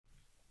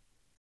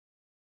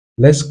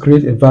Let's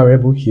create a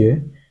variable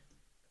here.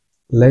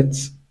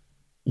 Let's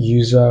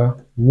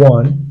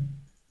user1.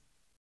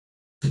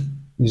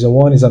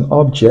 User1 is an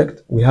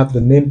object. We have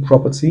the name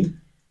property,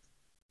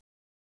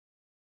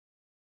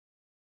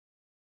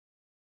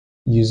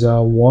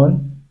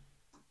 user1,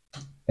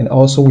 and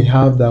also we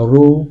have the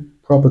role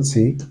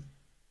property,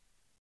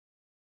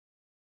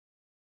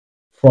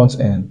 front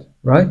end,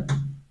 right?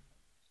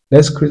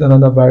 Let's create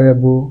another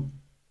variable.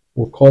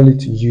 We'll call it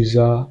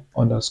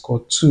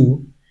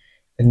user_2,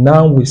 and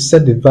now we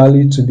set the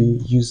value to be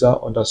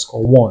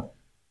user_1,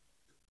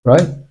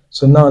 right?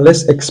 So now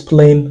let's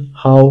explain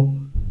how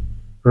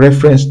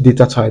reference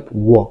data type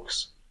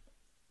works.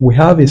 We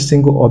have a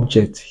single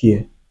object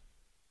here.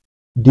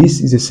 This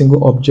is a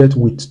single object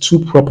with two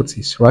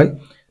properties, right?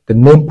 The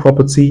name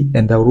property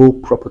and the role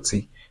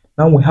property.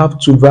 Now we have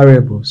two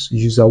variables,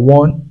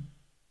 user1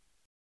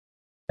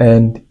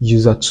 and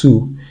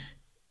user2.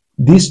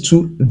 These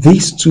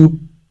two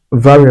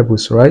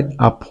variables, right,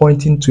 are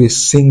pointing to a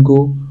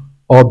single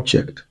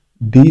object.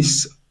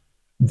 This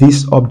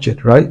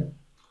object, right?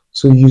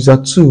 So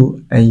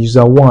user2 and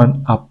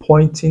user1 are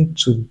pointing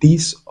to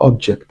this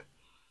object.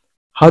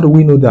 How do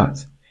we know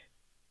that?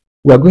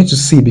 We are going to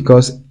see,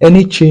 because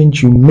any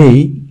change you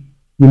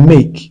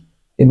make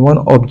in one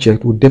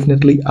object will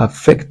definitely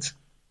affect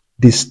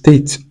the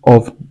state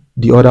of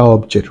the other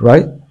object,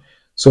 right?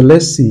 So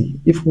let's see.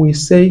 If we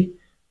say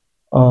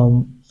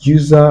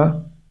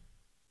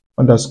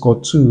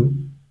user_2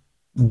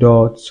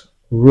 dot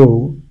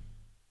row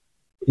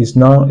is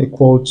now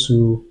equal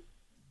to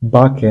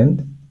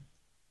backend,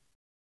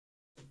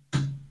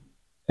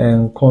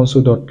 and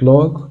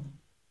console.log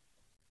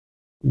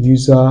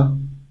user_1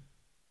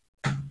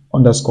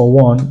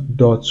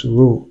 dot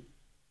row.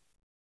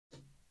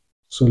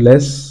 So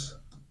let's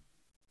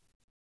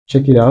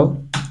check it out.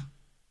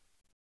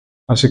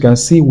 As you can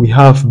see, we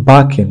have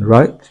backend,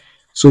 right?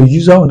 So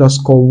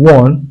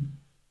user_1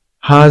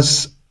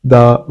 has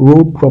the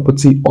role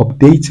property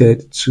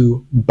updated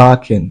to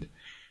backend.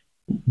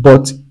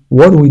 But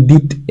what we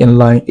did in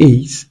line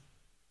 8,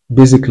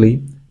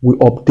 basically, we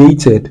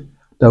updated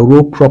the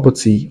role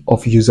property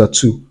of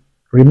user2.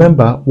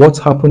 Remember what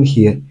happened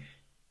here?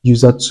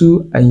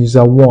 User2 and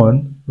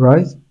user1,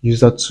 right?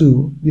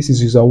 User2, this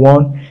is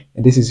user1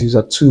 and this is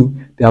user2.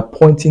 They are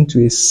pointing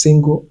to a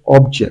single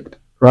object,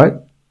 right?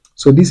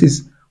 So this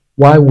is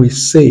why we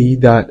say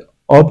that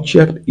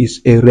object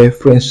is a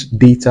reference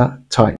data type.